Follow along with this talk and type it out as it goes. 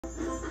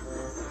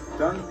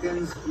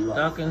Duncan's Bluff.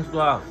 Duncan's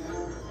Bluff.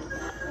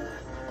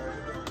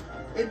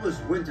 It was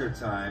winter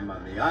time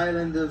on the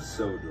island of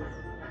Sodor.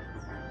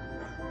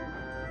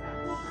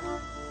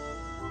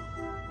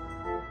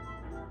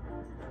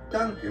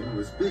 Duncan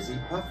was busy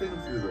puffing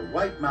through the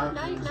white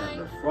mountains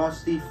and the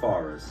frosty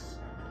forests.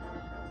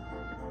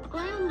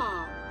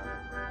 Grandma.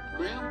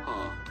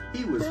 Grandpa.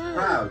 He was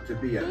proud to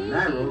be a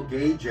narrow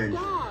gauge engine.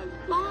 Dad,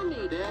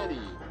 Mommy, Daddy,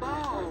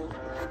 Ball.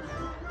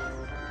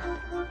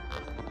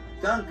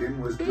 Duncan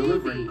was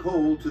delivering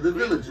coal to the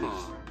villages.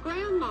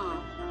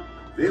 Grandma.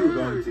 They were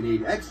going to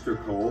need extra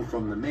coal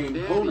from the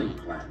main coaling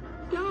plant.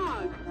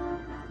 Dog.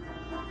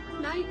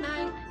 Night,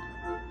 night.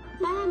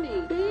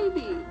 Mommy,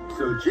 baby.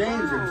 So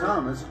James and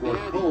Thomas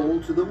brought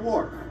coal to the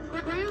wharf.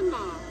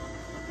 Grandma.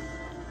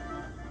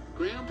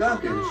 Grandpa.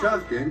 Duncan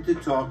shoved in to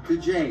talk to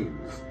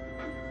James.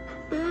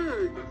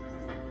 Bird.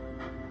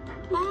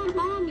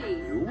 Mommy.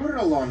 You were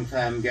a long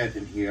time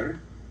getting here,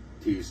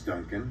 teased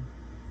Duncan.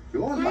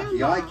 You're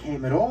lucky I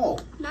came at all,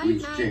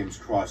 wheezed James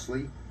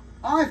crossly.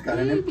 I've got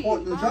an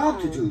important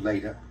job to do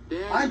later.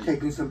 I'm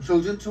taking some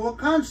children to a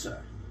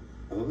concert.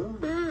 Oh,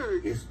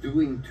 is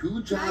doing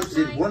 2 jobs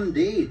in one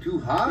day too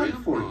hard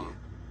for you?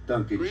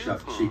 Duncan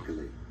shuffled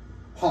cheekily.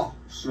 Ha,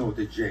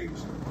 snorted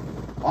James.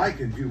 I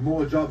can do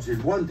more jobs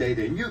in one day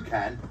than you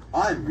can.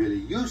 I'm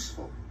really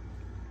useful.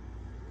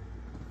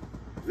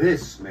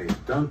 This made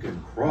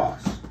Duncan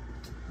cross.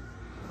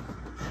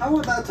 How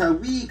about a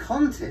wee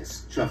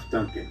contest, chuffed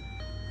Duncan.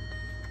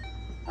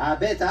 I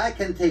bet I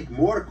can take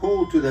more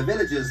coal to the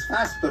villages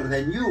faster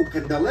than you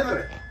can deliver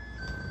it.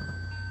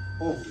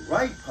 All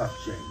right,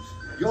 puffed James.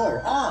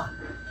 You're on.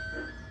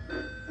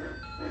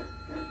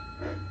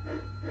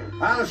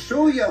 I'll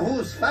show you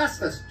who's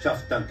fastest,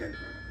 chuffed Duncan.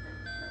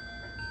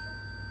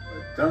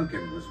 But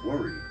Duncan was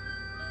worried.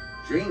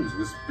 James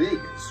was big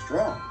and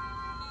strong.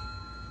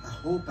 I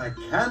hope I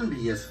can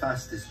be as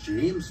fast as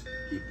James,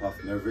 he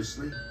puffed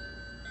nervously.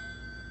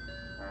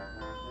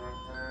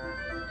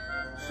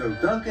 So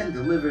Duncan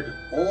delivered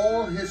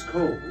all his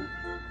coal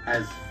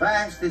as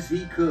fast as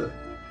he could.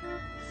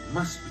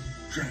 Must be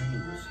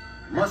James.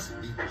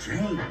 Must be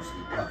James,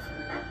 he puffed.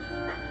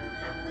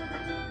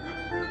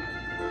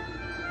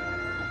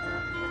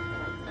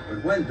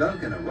 But when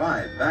Duncan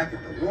arrived back at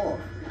the wharf,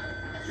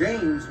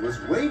 James was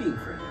waiting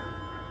for him.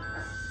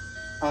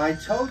 I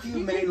told you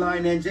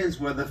mainline engines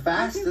were the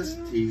fastest,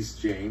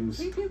 teased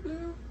James.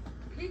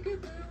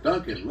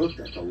 Duncan looked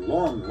at the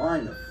long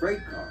line of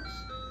freight cars.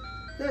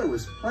 There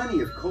was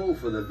plenty of coal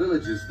for the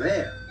villages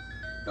there,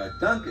 but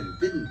Duncan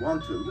didn't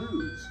want to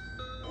lose.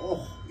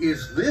 Oh,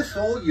 is this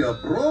all you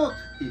brought?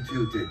 He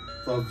tooted.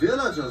 The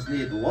villagers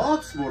need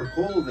lots more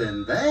coal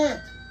than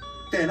that.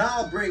 Then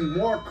I'll bring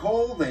more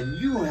coal than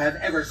you have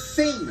ever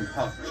seen,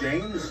 puffed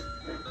James.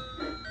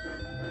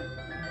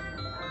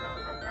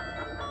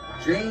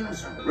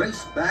 James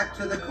raced back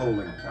to the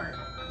coaling plant.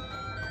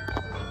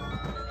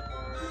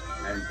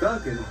 And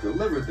Duncan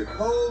delivered the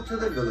coal to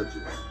the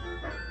villagers.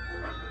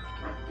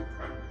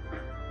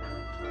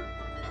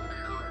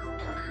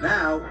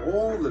 Now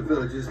all the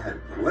villages had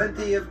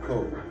plenty of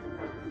coal.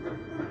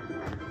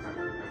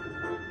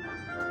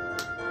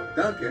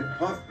 Duncan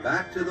puffed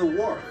back to the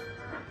wharf.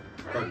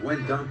 But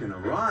when Duncan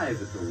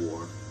arrived at the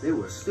wharf, there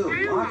were still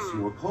lots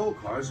more coal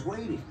cars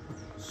waiting.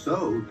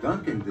 So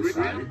Duncan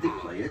decided to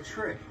play a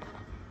trick.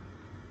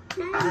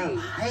 I'll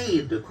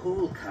hide the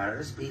coal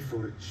cars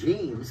before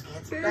James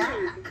gets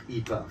back,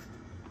 he puffed.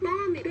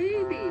 Mommy,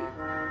 baby.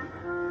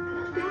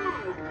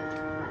 Dog.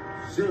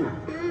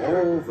 Soon,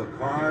 all the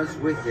cars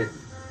were hidden.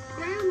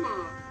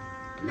 Grandma.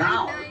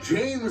 Now,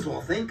 James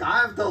will think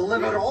I've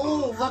delivered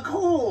all the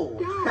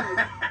coal.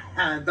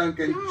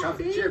 Duncan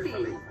chuffed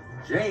cheerfully.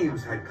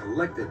 James had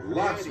collected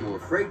lots more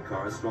freight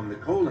cars from the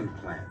coaling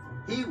plant.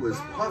 He was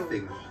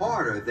puffing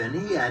harder than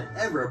he had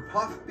ever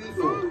puffed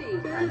before,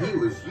 and he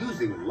was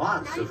using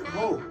lots of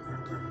coal.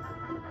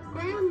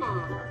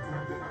 Grandma.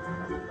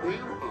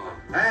 Grandpa.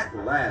 At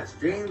last,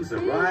 James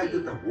arrived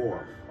at the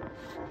wharf.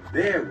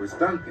 There was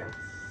Duncan.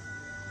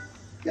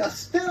 You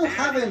still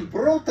haven't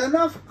brought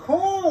enough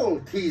coal,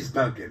 teased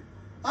Duncan.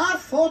 I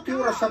thought you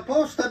were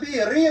supposed to be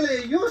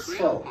really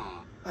useful.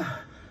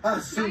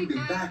 I'll soon be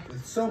back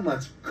with so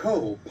much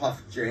coal,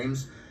 puffed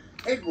James.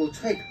 It will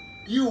take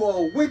you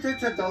all winter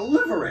to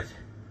deliver it.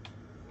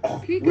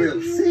 Oh,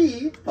 we'll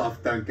see,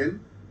 puffed Duncan.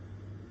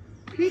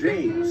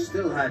 James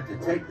still had to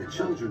take the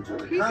children to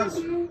the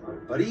concert,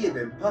 but he had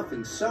been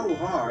puffing so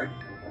hard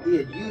he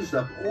had used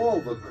up all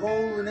the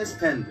coal in his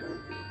tender,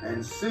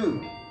 and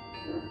soon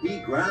he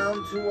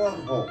ground to a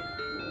halt.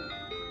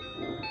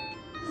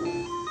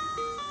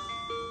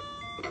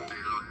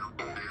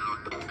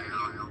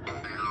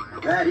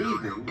 That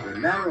evening, the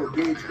narrow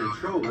gauge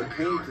controller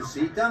came to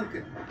see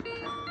Duncan.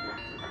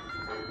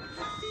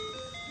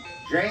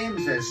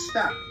 James is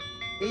stuck.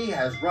 He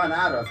has run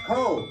out of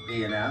coal,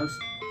 he announced.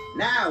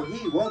 Now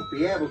he won't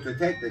be able to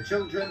take the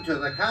children to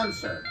the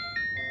concert.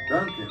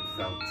 Duncan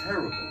felt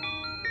terrible.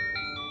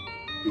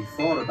 He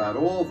thought about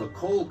all the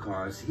coal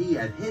cars he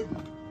had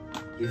hidden.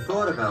 He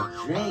thought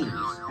about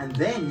James, and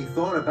then he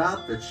thought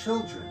about the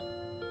children.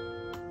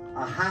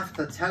 I have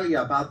to tell you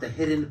about the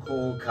hidden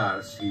coal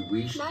cars, he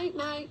wished. Night,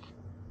 night.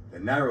 The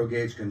narrow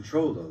gauge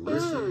controller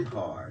listened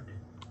hard.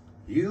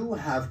 You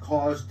have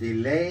caused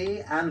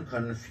delay and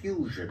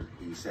confusion,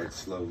 he said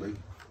slowly.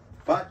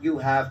 But you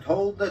have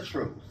told the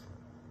truth.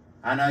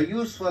 And a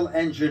useful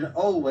engine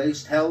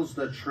always tells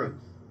the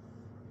truth.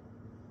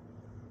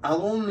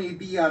 I'll only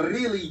be a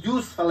really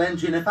useful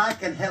engine if I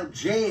can help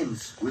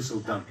James,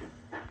 whistled Duncan.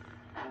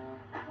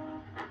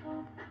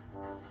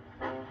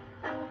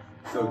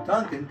 So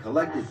Duncan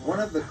collected one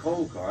of the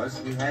coal cars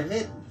he had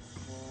hidden.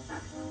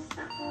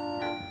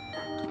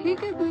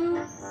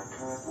 Peekaboo.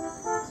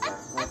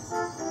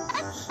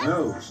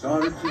 Snow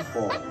started to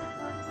fall.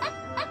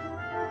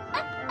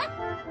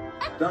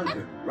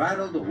 Duncan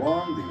rattled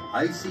along the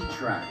icy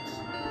tracks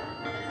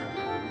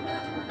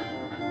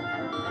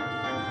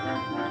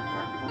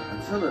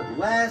until at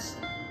last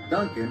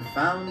Duncan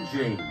found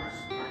James.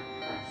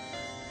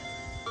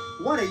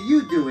 What are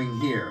you doing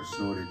here?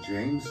 Snorted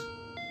James.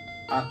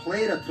 I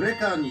played a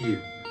trick on you,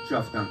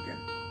 chuffed Duncan.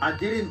 I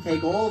didn't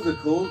take all the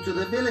coal to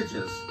the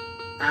villagers.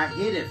 I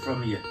hid it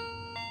from you.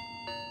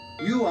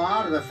 You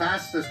are the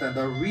fastest and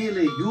a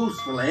really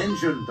useful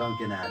engine,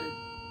 Duncan added.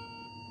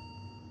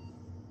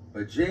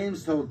 But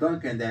James told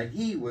Duncan that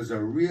he was a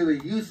really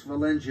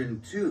useful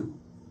engine too.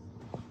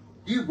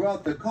 You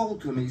brought the coal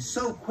to me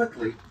so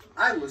quickly,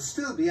 I will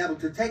still be able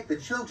to take the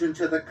children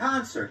to the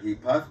concert, he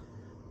puffed.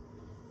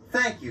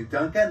 Thank you,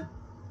 Duncan.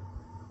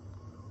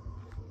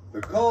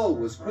 The coal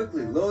was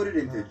quickly loaded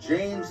into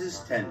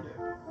James's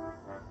tender.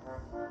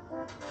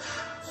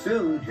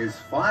 Soon his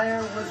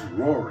fire was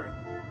roaring,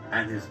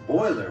 and his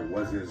boiler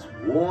was as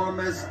warm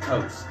as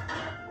toast.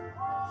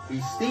 He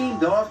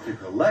steamed off to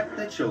collect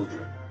the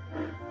children.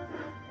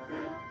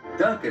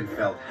 Duncan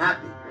felt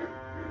happy.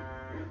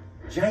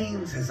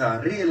 James is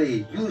a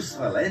really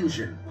useful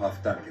engine,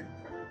 puffed Duncan.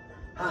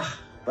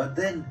 But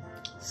then,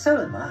 so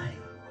am I.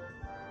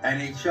 And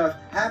he chuffed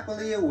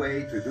happily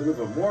away to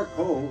deliver more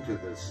coal to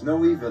the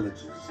snowy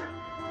villages.